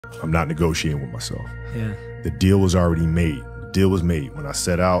I'm not negotiating with myself. Yeah. The deal was already made. The deal was made. When I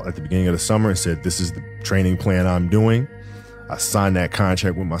set out at the beginning of the summer and said, this is the training plan I'm doing, I signed that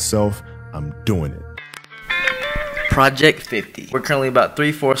contract with myself. I'm doing it. Project 50. We're currently about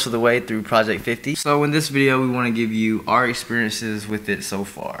 3/4 of the way through Project 50. So in this video, we want to give you our experiences with it so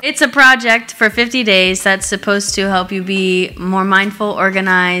far. It's a project for 50 days that's supposed to help you be more mindful,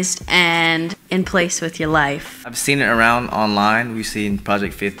 organized, and in place with your life. I've seen it around online. We've seen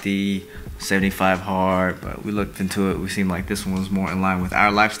Project 50, 75 hard, but we looked into it. We seemed like this one was more in line with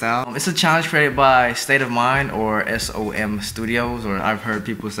our lifestyle. It's a challenge created by State of Mind or SOM Studios, or I've heard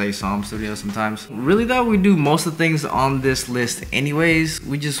people say SOM Studios sometimes. Really though, we do most of the things on this list anyways.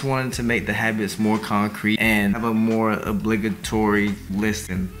 We just wanted to make the habits more concrete and have a more obligatory list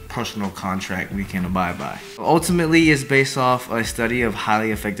and personal contract we can abide by. Ultimately, it's based off a study of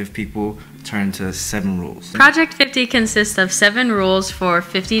highly effective people turned to 7 rules. Project 50 consists of 7 rules for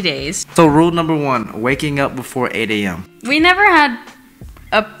 50 days. So rule number 1, waking up before 8 a.m. We never had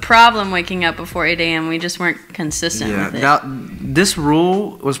a problem waking up before 8 a.m. We just weren't consistent with it. This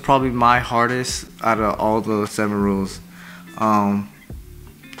rule was probably my hardest out of all the 7 rules. I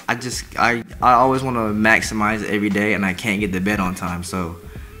always want to maximize every day, and I can't get to bed on time, so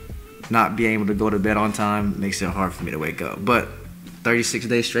not being able to go to bed on time makes it hard for me to wake up. But 36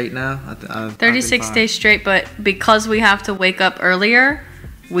 days straight now. 36 days straight, but because we have to wake up earlier,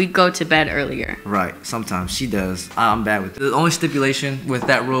 we go to bed earlier. Right, sometimes she does. I'm bad with it. The only stipulation with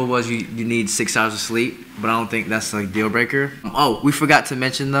that rule was you need 6 hours of sleep, but I don't think that's a deal breaker. Oh, we forgot to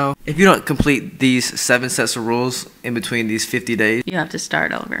mention though, if you don't complete these 7 sets of rules in between these 50 days, you have to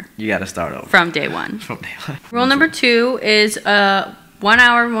start over. You gotta start over. From day 1. From day 1. Rule number 2 is a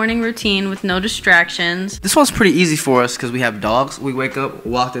 1-hour morning routine with no distractions. This one's pretty easy for us because we have dogs. We wake up,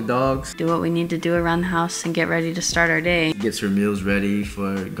 walk the dogs, do what we need to do around the house, and get ready to start our day. Gets her meals ready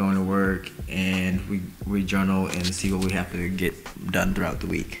for going to work, and we journal and see what we have to get done throughout the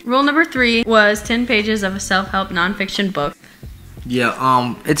week. Rule number 3 was 10 pages of a self-help nonfiction book.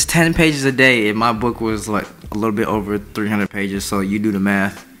 Yeah, it's 10 pages a day, and my book was like a little bit over 300 pages, so you do the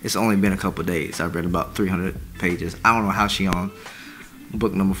math. It's only been a couple days. I've read about 300 pages. I don't know how she on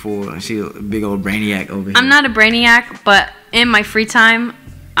book number 4. She's a big old brainiac over here. I'm not a brainiac, but in my free time,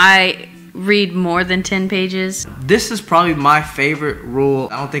 I read more than 10 pages. This is probably my favorite rule.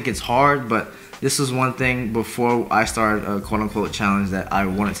 I don't think it's hard, but this was one thing before I started a quote-unquote challenge that I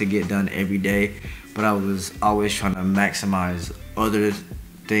wanted to get done every day, but I was always trying to maximize other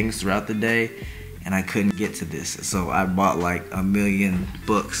things throughout the day, and I couldn't get to this. So I bought like a million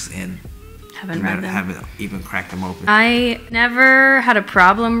books and haven't even cracked them open. I never had a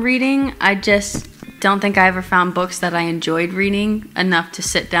problem reading. I just don't think I ever found books that I enjoyed reading enough to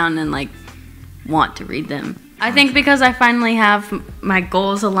sit down and like want to read them. I think because I finally have my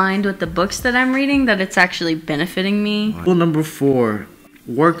goals aligned with the books that I'm reading, that it's actually benefiting me. Rule number 4,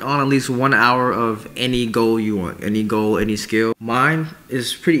 work on at least 1 hour of any goal you want, any goal, any skill. Mine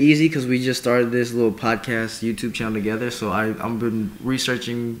is pretty easy because we just started this little podcast YouTube channel together, so I've been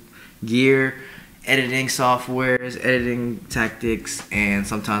researching gear, editing softwares, editing tactics, and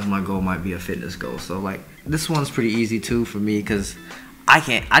sometimes my goal might be a fitness goal. So like this one's pretty easy too for me because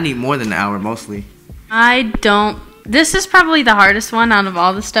I need more than an hour mostly. This is probably the hardest one out of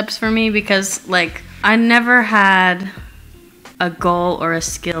all the steps for me because like I never had a goal or a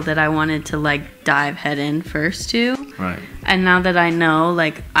skill that I wanted to like dive head in first to. Right. And now that I know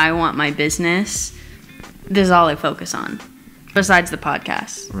like I want my business, this is all I focus on. Besides the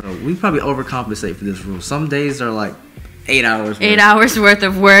podcast. Bro, we probably overcompensate for this rule. Some days are like 8 hours. 8 hours worth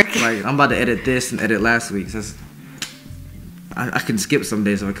of work. Like I'm about to edit this and edit last week's. I can skip some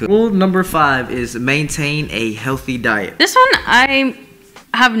days if I could. Rule number 5 is maintain a healthy diet. This one, I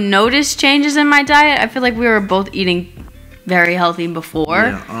have noticed changes in my diet. I feel like we were both eating very healthy before.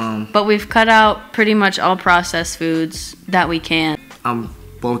 Yeah, but we've cut out pretty much all processed foods that we can. I'm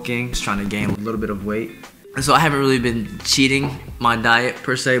bulking, just trying to gain a little bit of weight. And so I haven't really been cheating my diet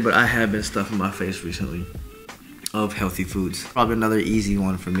per se, but I have been stuffing my face recently of healthy foods. Probably another easy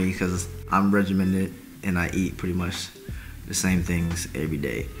one for me because I'm regimented and I eat pretty much the same things every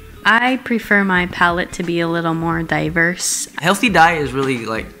day. I prefer my palate to be a little more diverse. Healthy diet is really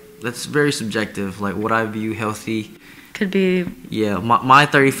like, that's very subjective. Like what I view healthy. Could be. Yeah, my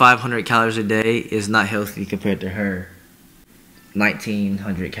 3,500 calories a day is not healthy compared to her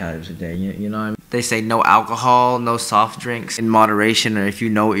 1,900 calories a day. You know what I mean? They say no alcohol, no soft drinks in moderation, or if you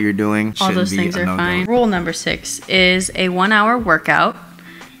know what you're doing, all those things are fine. Rule number 6 is a 1-hour workout,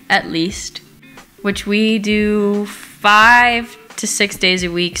 at least, which we do 5 to 6 days a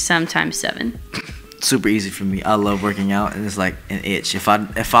week, sometimes 7. super easy for me. I love working out, and it's like an itch. If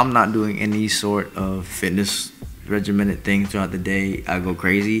I'm not doing any sort of fitness regimented thing throughout the day, I go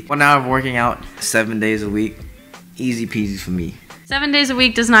crazy. 1 hour of working out 7 days a week, easy peasy for me. 7 days a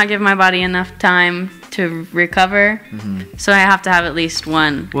week does not give my body enough time to recover, so I have to have at least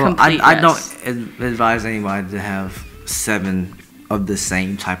one complete I rest. don't advise anybody to have 7 of the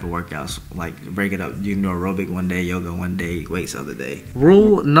same type of workouts. Like, break it up. You can do aerobic one day, yoga one day, weights other day.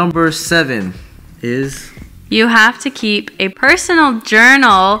 Rule number 7 is you have to keep a personal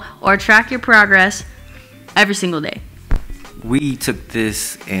journal or track your progress every single day. we took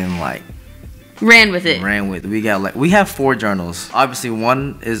this and like Ran with it. We have 4 journals. Obviously,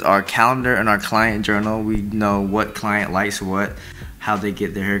 one is our calendar and our client journal. We know what client likes what, how they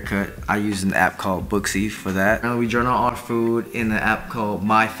get their haircut. I use an app called Booksy for that. And we journal our food in an app called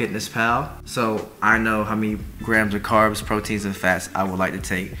MyFitnessPal. So I know how many grams of carbs, proteins, and fats I would like to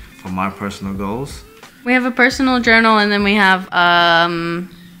take for my personal goals. We have a personal journal, and then we have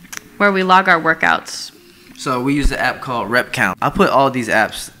where we log our workouts. So we use the app called Rep Count. I'll put all these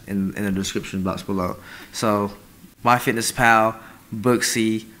apps in the description box below. So MyFitnessPal,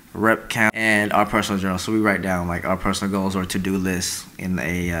 Booksy, Rep Count, and our personal journal. So we write down like our personal goals or to-do lists in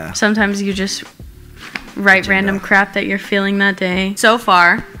a Sometimes you just write random crap that you're feeling that day. So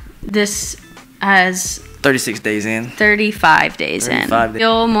far, this has 36 days in. 35 days 35 in. days.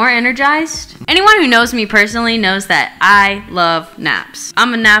 Feel more energized. Anyone who knows me personally knows that I love naps.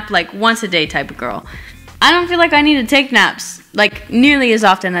 I'm a nap like once a day type of girl. I don't feel like I need to take naps like nearly as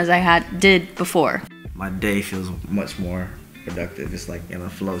often as I did before. My day feels much more productive. It's like in a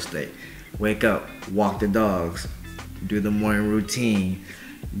flow state. Wake up, walk the dogs, do the morning routine,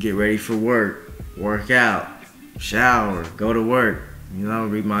 get ready for work, work out, shower, go to work. You know,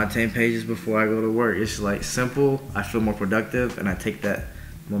 read my 10 pages before I go to work. It's like simple. I feel more productive, and I take that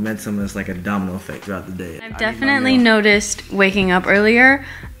momentum as like a domino effect throughout the day. I've definitely noticed waking up earlier.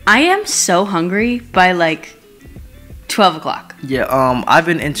 I am so hungry by like 12 o'clock. Yeah, I've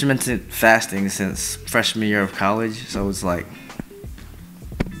been intermittent fasting since freshman year of college, so it's like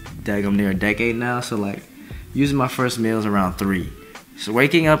daggum near a decade now. So like using my first meals around 3. So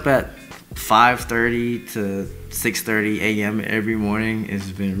waking up at 5:30 to 6:30 a.m. every morning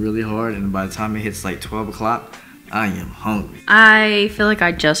has been really hard, and by the time it hits like 12 o'clock, I am hungry. I feel like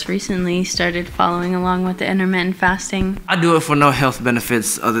I just recently started following along with the intermittent fasting. I do it for no health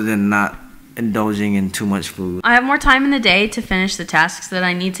benefits other than not indulging in too much food. I have more time in the day to finish the tasks that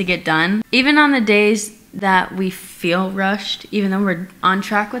I need to get done. Even on the days that we feel rushed, even though we're on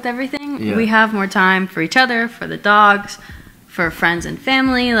track with everything, we have more time for each other, for the dogs, for friends and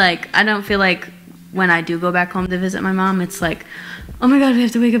family. Like, I don't feel like when I do go back home to visit my mom, it's like, oh my god, we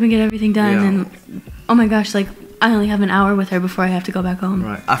have to wake up and get everything done. And oh my gosh, like, I only have an hour with her before I have to go back home.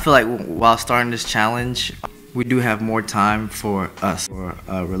 Right. I feel like while starting this challenge, we do have more time for us, for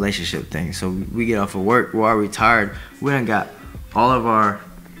a relationship thing. So we get off of work, we're already tired. We done got all of our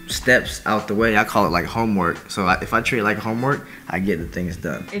steps out the way. I call it like homework. So if I treat it like homework, I get the things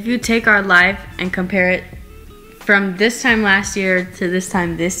done. If you take our life and compare it from this time last year to this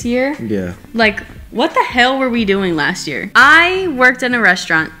time this year, like, what the hell were we doing last year? I worked in a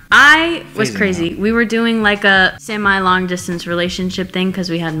restaurant. I was crazy. We were doing like a semi-long distance relationship thing because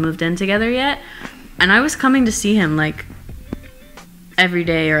we hadn't moved in together yet. And I was coming to see him like every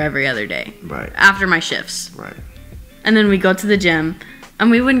day or every other day. Right. After my shifts. Right. And then we go to the gym. And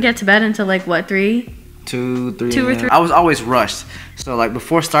we wouldn't get to bed until like, what, 3? 2 or 3. 3. I was always rushed. So like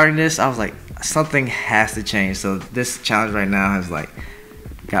before starting this, I was like, something has to change. So this challenge right now has like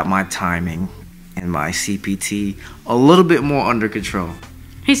got my timing and my CPT a little bit more under control.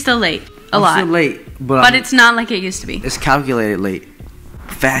 He's still late. A lot. Still late, but it's not like it used to be. It's calculated late.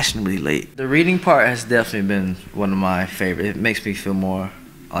 Fashionably late. The reading part has definitely been one of my favorite. It makes me feel more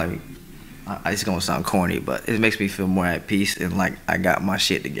like, it's gonna sound corny, but it makes me feel more at peace and like I got my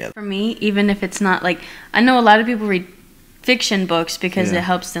shit together. For me, even if it's not like, I know a lot of people read fiction books because it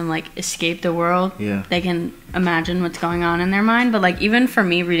helps them like escape the world. Yeah. They can imagine what's going on in their mind. But like even for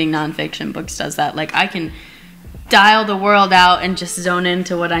me, reading nonfiction books does that. Like I can dial the world out and just zone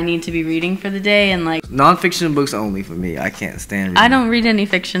into what I need to be reading for the day. And like nonfiction books only for me. I can't stand reading. I don't read any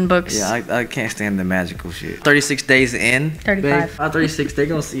fiction books. Yeah, I can't stand the magical shit. 36 days in. 35. Babe, 36, they're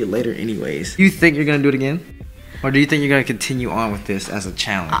gonna see you later anyways. You think you're gonna do it again? Or do you think you're going to continue on with this as a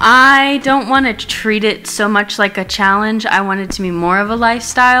challenge? I don't want to treat it so much like a challenge. I want it to be more of a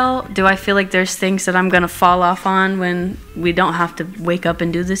lifestyle. Do I feel like there's things that I'm going to fall off on when we don't have to wake up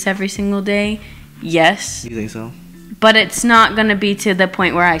and do this every single day? Yes. You think so? But it's not going to be to the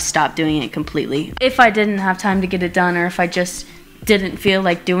point where I stop doing it completely. If I didn't have time to get it done or if I just didn't feel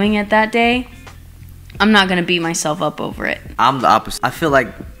like doing it that day, I'm not gonna beat myself up over it. I'm the opposite. I feel like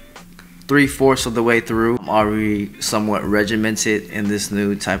 3/4 of the way through, I'm already somewhat regimented in this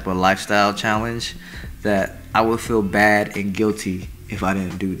new type of lifestyle challenge that I would feel bad and guilty if I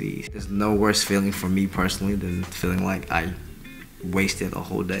didn't do these. There's no worse feeling for me personally than feeling like I wasted a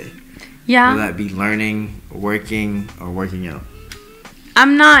whole day. Yeah. Whether that be learning, working, or working out.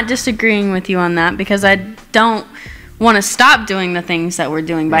 I'm not disagreeing with you on that because I don't want to stop doing the things that we're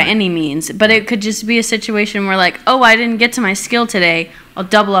doing by any means. But it could just be a situation where like, oh, I didn't get to my skill today. I'll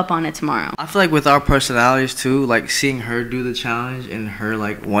double up on it tomorrow. I feel like with our personalities too, like seeing her do the challenge and her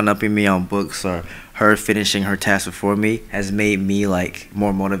like one-upping me on books or her finishing her task before me has made me like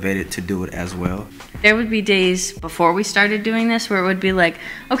more motivated to do it as well. There would be days before we started doing this where it would be like,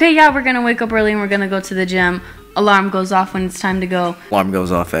 okay, yeah, we're going to wake up early and we're going to go to the gym. Alarm goes off when it's time to go. Alarm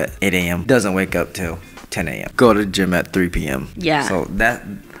goes off at 8 a.m. Doesn't wake up till 10 a.m. Go to the gym at 3 p.m. Yeah. So that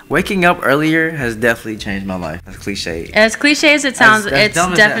waking up earlier has definitely changed my life. That's cliche. As cliche as it sounds, As it's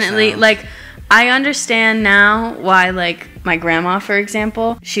dumb as that definitely sounds. like, I understand now why, like, my grandma, for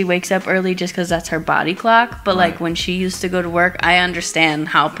example, she wakes up early just because that's her body clock. But, like, when she used to go to work, I understand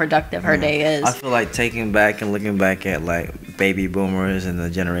how productive her day is. I feel like taking back and looking back at, like, baby boomers and the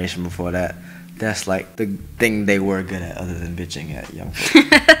generation before that, that's, like, the thing they were good at other than bitching at young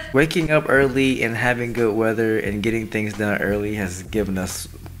folks. Waking up early and having good weather and getting things done early has given us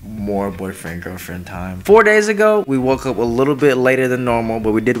more boyfriend girlfriend time. 4 days ago we woke up a little bit later than normal,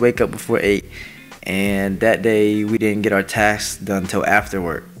 but we did wake up before 8, and that day we didn't get our tasks done till after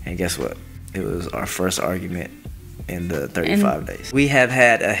work. And guess what, it was our first argument in the 35 days. We have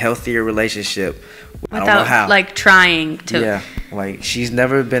had a healthier relationship. I don't know how, like, trying to. Yeah, like she's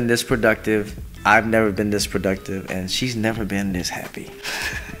never been this productive, I've never been this productive, and she's never been this happy.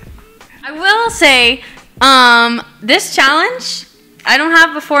 I will say, this challenge, I don't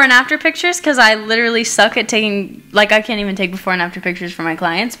have before and after pictures because I literally suck at taking, like, I can't even take before and after pictures for my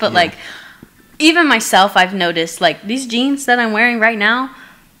clients. But, like, even myself, I've noticed, like, these jeans that I'm wearing right now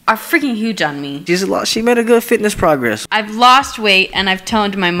are freaking huge on me. She made a good fitness progress. I've lost weight and I've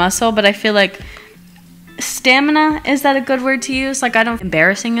toned my muscle, but I feel like stamina, is that a good word to use? Like, I don't,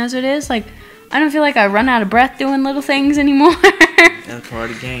 embarrassing as it is, like, I don't feel like I run out of breath doing little things anymore. That's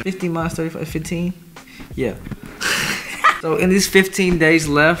part of the game. 50 miles, 35, 15? Yeah. So in these 15 days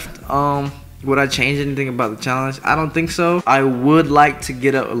left, would I change anything about the challenge? I don't think so. I would like to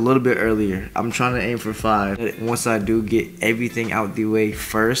get up a little bit earlier. I'm trying to aim for 5. Once I do get everything out the way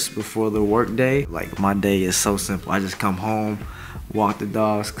first before the work day, like my day is so simple. I just come home, walk the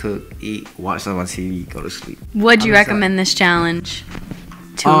dogs, cook, eat, watch some on TV, go to sleep. Would you recommend this challenge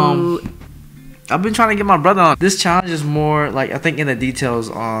to... I've been trying to get my brother on. This challenge is more like, I think in the details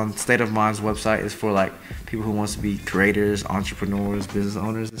on State of Mind's website is for like people who wants to be creators, entrepreneurs, business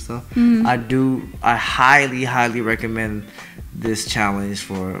owners and stuff. I highly recommend this challenge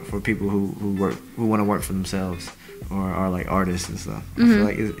for people who want to work for themselves or are like artists and stuff. I feel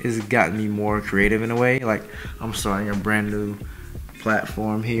like it's gotten me more creative in a way. Like, I'm starting a brand new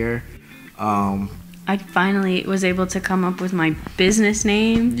platform here. I finally was able to come up with my business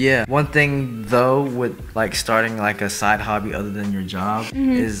name. Yeah. One thing though with like starting like a side hobby other than your job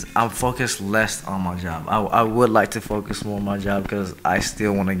is I'm focused less on my job. I would like to focus more on my job because I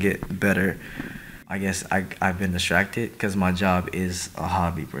still want to get better. I guess I've been distracted because my job is a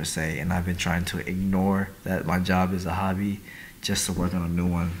hobby per se, and I've been trying to ignore that my job is a hobby just to work on a new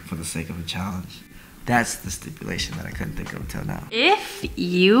one for the sake of a challenge. That's the stipulation that I couldn't think of until now. If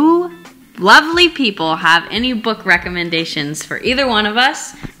you lovely people have any book recommendations for either one of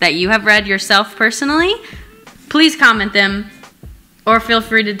us that you have read yourself personally, please comment them or feel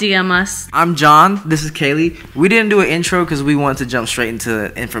free to DM us. I'm John. This is Kaylee. We didn't do an intro because we wanted to jump straight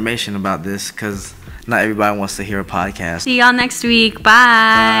into information about this because not everybody wants to hear a podcast. See y'all next week.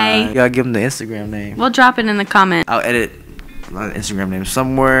 Bye. You gotta give them the Instagram name. We'll drop it in the comment. I'll edit the Instagram name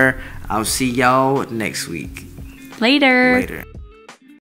somewhere. I'll see y'all next week. Later. Later.